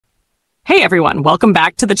Hey everyone, welcome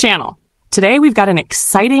back to the channel. Today we've got an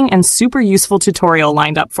exciting and super useful tutorial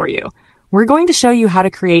lined up for you. We're going to show you how to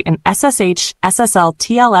create an SSH SSL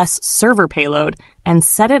TLS server payload and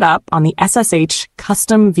set it up on the SSH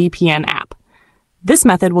Custom VPN app. This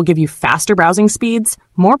method will give you faster browsing speeds,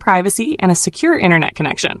 more privacy, and a secure internet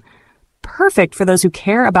connection. Perfect for those who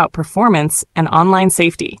care about performance and online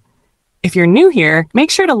safety. If you're new here, make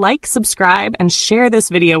sure to like, subscribe, and share this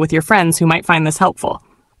video with your friends who might find this helpful.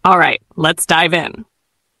 All right, let's dive in.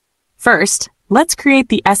 First, let's create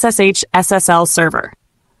the SSH SSL server.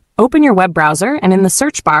 Open your web browser and in the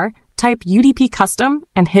search bar, type UDP Custom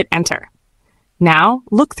and hit Enter. Now,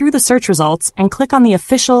 look through the search results and click on the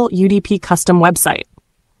official UDP Custom website.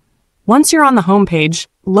 Once you're on the home page,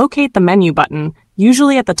 locate the menu button,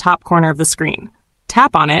 usually at the top corner of the screen.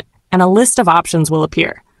 Tap on it, and a list of options will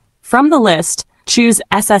appear. From the list, choose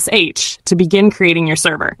SSH to begin creating your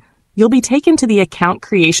server. You'll be taken to the account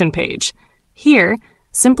creation page. Here,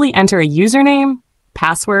 simply enter a username,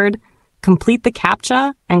 password, complete the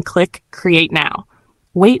CAPTCHA, and click Create Now.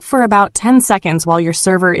 Wait for about 10 seconds while your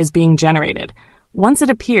server is being generated. Once it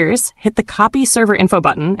appears, hit the Copy Server Info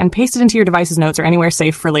button and paste it into your device's notes or anywhere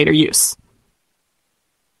safe for later use.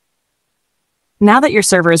 Now that your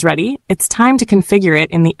server is ready, it's time to configure it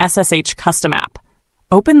in the SSH Custom App.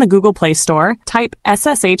 Open the Google Play Store, type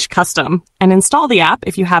SSH Custom, and install the app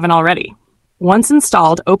if you haven't already. Once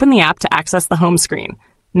installed, open the app to access the home screen.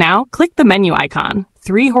 Now, click the menu icon,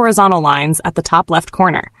 3 horizontal lines at the top left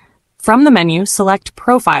corner. From the menu, select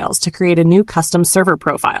Profiles to create a new custom server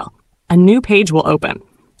profile. A new page will open.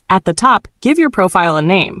 At the top, give your profile a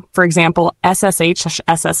name, for example, SSH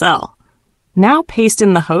SSL. Now paste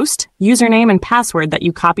in the host, username, and password that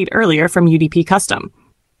you copied earlier from UDP Custom.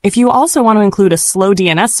 If you also want to include a slow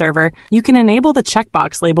DNS server, you can enable the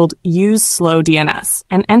checkbox labeled Use Slow DNS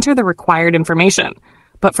and enter the required information.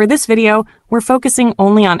 But for this video, we're focusing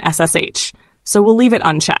only on SSH, so we'll leave it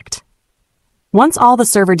unchecked. Once all the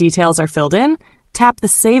server details are filled in, tap the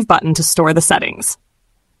Save button to store the settings.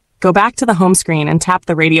 Go back to the home screen and tap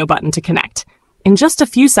the radio button to connect. In just a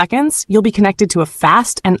few seconds, you'll be connected to a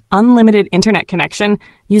fast and unlimited internet connection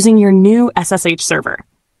using your new SSH server.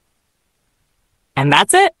 And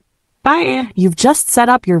that's it. Bye. You've just set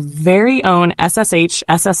up your very own SSH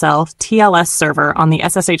SSL TLS server on the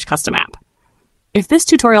SSH Custom App. If this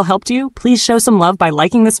tutorial helped you, please show some love by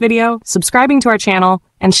liking this video, subscribing to our channel,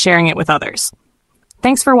 and sharing it with others.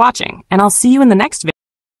 Thanks for watching, and I'll see you in the next video.